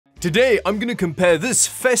Today, I'm gonna compare this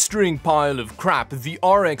festering pile of crap, the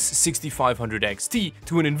RX 6500 XT,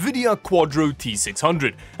 to an Nvidia Quadro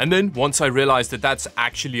T600. And then, once I realize that that's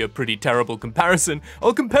actually a pretty terrible comparison,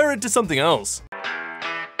 I'll compare it to something else.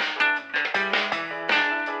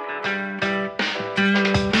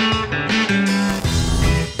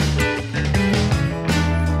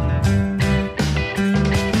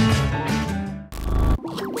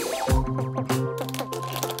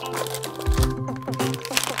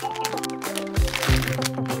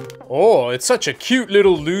 Oh, it's such a cute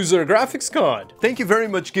little loser graphics card. Thank you very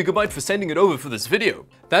much, Gigabyte, for sending it over for this video.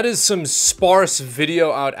 That is some sparse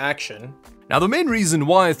video out action. Now, the main reason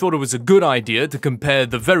why I thought it was a good idea to compare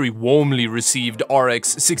the very warmly received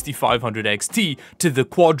RX 6500 XT to the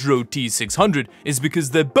Quadro T600 is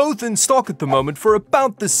because they're both in stock at the moment for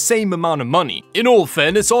about the same amount of money. In all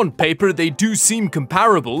fairness, on paper, they do seem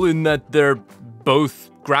comparable in that they're both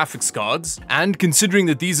graphics cards, and considering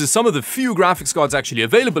that these are some of the few graphics cards actually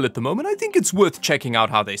available at the moment, I think it's worth checking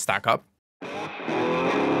out how they stack up.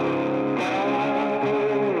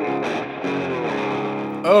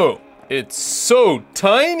 Oh, it's so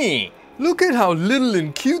tiny! Look at how little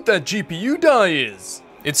and cute that GPU die is!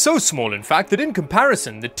 It's so small, in fact, that in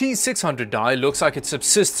comparison, the T600 die looks like it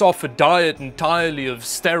subsists off a diet entirely of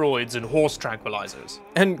steroids and horse tranquilizers.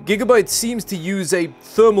 And Gigabyte seems to use a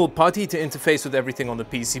thermal putty to interface with everything on the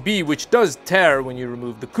PCB, which does tear when you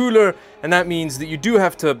remove the cooler, and that means that you do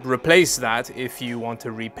have to replace that if you want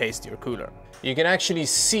to repaste your cooler. You can actually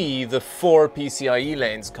see the 4 PCIe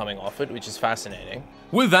lanes coming off it, which is fascinating.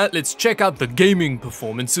 With that, let's check out the gaming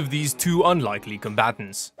performance of these two unlikely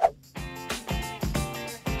combatants.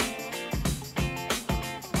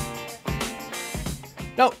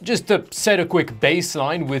 Now, just to set a quick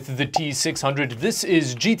baseline with the T600, this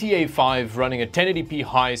is GTA 5 running at 1080p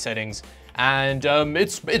high settings, and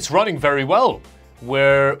it's running very well.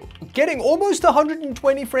 We're getting almost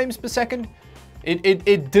 120 frames per second.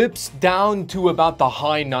 It dips down to about the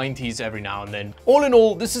high 90s every now and then. All in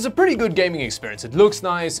all, this is a pretty good gaming experience. It looks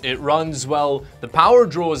nice, it runs well, the power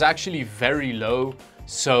draw is actually very low,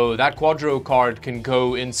 so that Quadro card can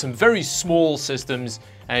go in some very small systems,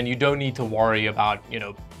 and you don't need to worry about,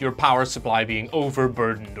 your power supply being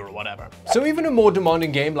overburdened or whatever. So even a more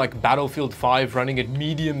demanding game like Battlefield 5 running at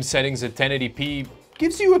medium settings at 1080p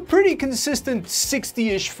gives you a pretty consistent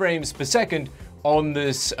 60-ish frames per second on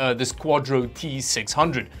this Quadro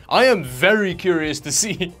T600. I am very curious to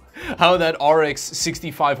see how that RX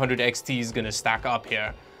 6500 XT is gonna stack up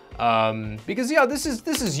here. Because yeah, this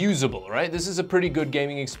is usable, right? This is a pretty good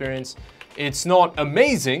gaming experience. It's not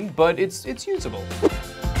amazing, but it's usable.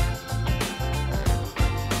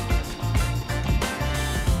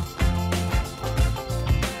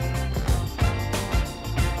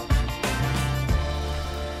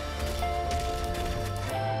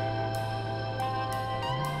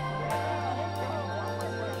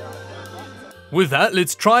 With that,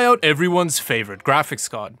 let's try out everyone's favorite graphics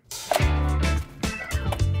card.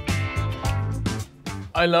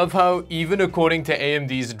 I love how, even according to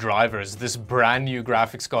AMD's drivers, this brand new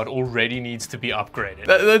graphics card already needs to be upgraded.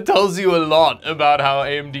 That tells you a lot about how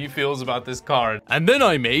AMD feels about this card. And then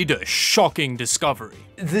I made a shocking discovery.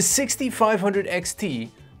 The 6500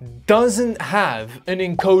 XT doesn't have an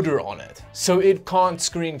encoder on it, so it can't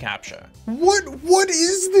screen capture. What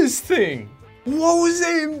is this thing? What was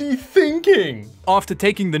AMD thinking? After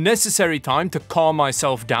taking the necessary time to calm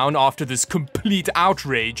myself down after this complete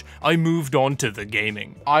outrage, I moved on to the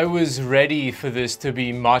gaming. I was ready for this to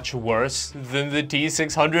be much worse than the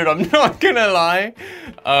T600, I'm not gonna lie.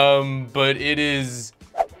 But it is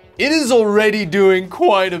already doing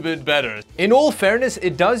quite a bit better. In all fairness,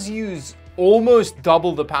 it does use almost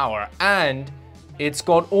double the power, and it's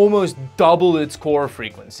got almost double its core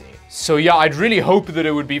frequency. So yeah, I'd really hope that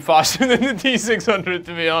it would be faster than the T600,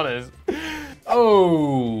 to be honest.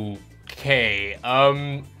 Okay,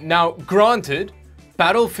 now granted,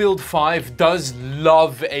 Battlefield 5 does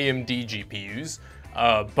love AMD GPUs,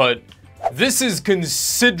 but this is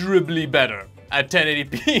considerably better at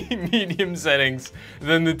 1080p medium settings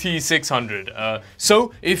than the T600.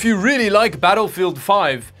 So if you really like Battlefield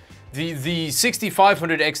 5, the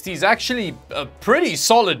 6500 XT is actually a pretty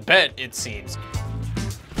solid bet, it seems.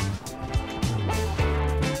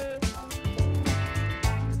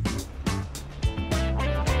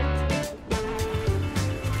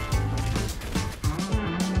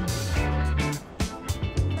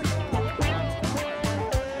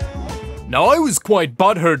 Now, I was quite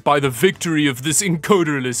butthurt by the victory of this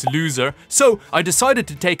encoderless loser, so I decided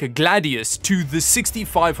to take a gladius to the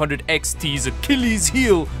 6500 XT's Achilles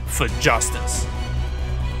heel for justice.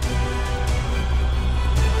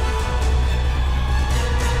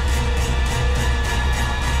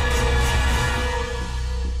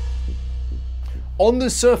 On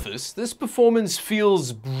the surface, this performance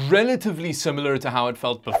feels relatively similar to how it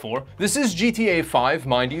felt before. This is GTA 5,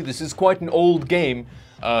 mind you, this is quite an old game,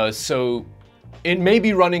 so it may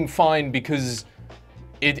be running fine because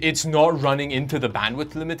it's not running into the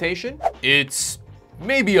bandwidth limitation. It's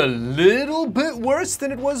maybe a little bit worse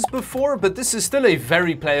than it was before, but this is still a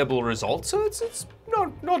very playable result, so it's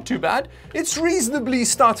not too bad. It's reasonably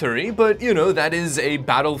stuttery, but you know, that is a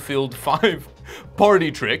Battlefield 5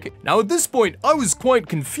 party trick. Now at this point, I was quite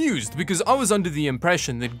confused because I was under the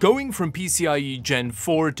impression that going from PCIe Gen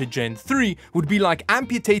 4 to Gen 3 would be like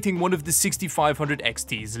amputating one of the 6500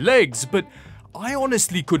 XT's legs, but I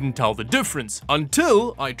honestly couldn't tell the difference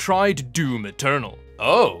until I tried Doom Eternal.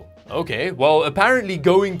 Oh. Okay, well apparently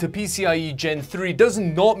going to PCIe Gen 3 does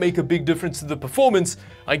not make a big difference to the performance.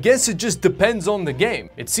 I guess it just depends on the game.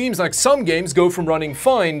 It seems like some games go from running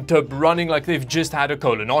fine to running like they've just had a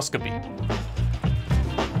colonoscopy.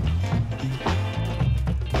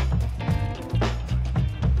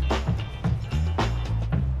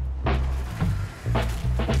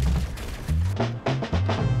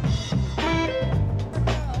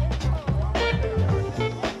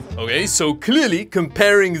 Okay, so clearly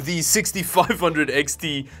comparing the 6500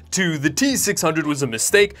 XT to the T600 was a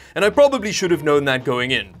mistake, and I probably should have known that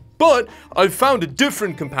going in. But I've found a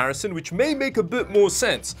different comparison which may make a bit more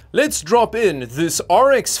sense. Let's drop in this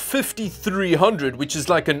RX 5300, which is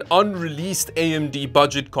like an unreleased AMD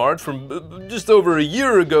budget card from just over a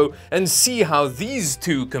year ago, and see how these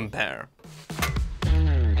two compare.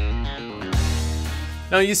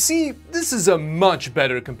 Now you see, this is a much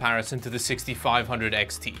better comparison to the 6500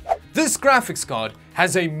 XT. This graphics card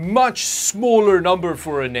has a much smaller number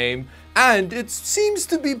for a name, and it seems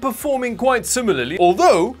to be performing quite similarly.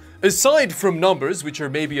 Although, aside from numbers, which are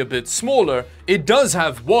maybe a bit smaller, it does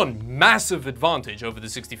have one massive advantage over the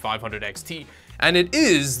 6500 XT, and it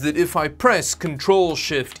is that if I press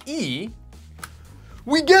Ctrl-Shift-E,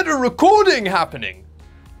 we get a recording happening.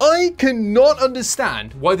 I cannot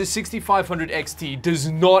understand why the 6500 XT does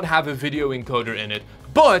not have a video encoder in it,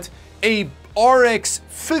 but a RX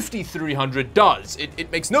 5300 does.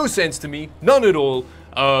 It makes no sense to me, none at all,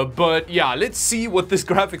 but yeah, let's see what this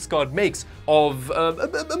graphics card makes of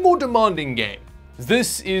a more demanding game.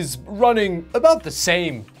 This is running about the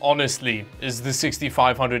same, honestly, as the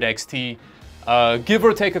 6500 XT, give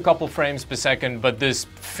or take a couple frames per second, but this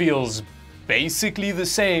feels basically the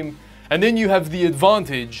same. And then you have the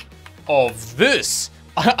advantage of this.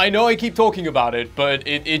 I know I keep talking about it, but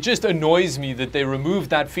it just annoys me that they removed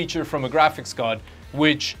that feature from a graphics card,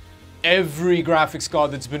 which every graphics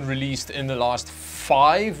card that's been released in the last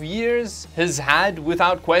 5 years has had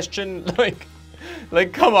without question.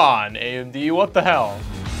 Like come on, AMD, what the hell?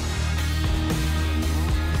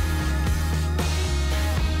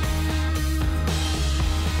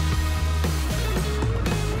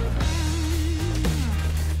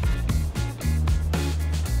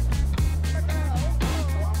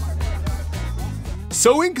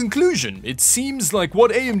 So in conclusion, it seems like what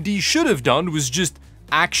AMD should have done was just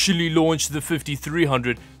actually launch the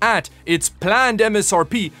 5300 at its planned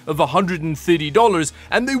MSRP of $130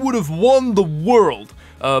 and they would have won the world.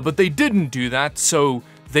 But they didn't do that, so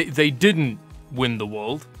they didn't win the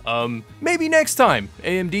world. Maybe next time,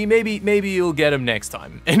 AMD, maybe you'll get him next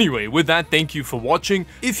time. Anyway, with that, thank you for watching.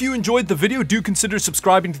 If you enjoyed the video, do consider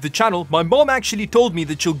subscribing to the channel. My mom actually told me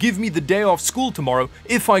that she'll give me the day off school tomorrow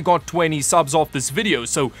if I got 20 subs off this video,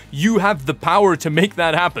 so you have the power to make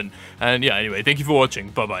that happen. And yeah, anyway, thank you for watching.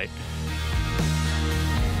 Bye-bye.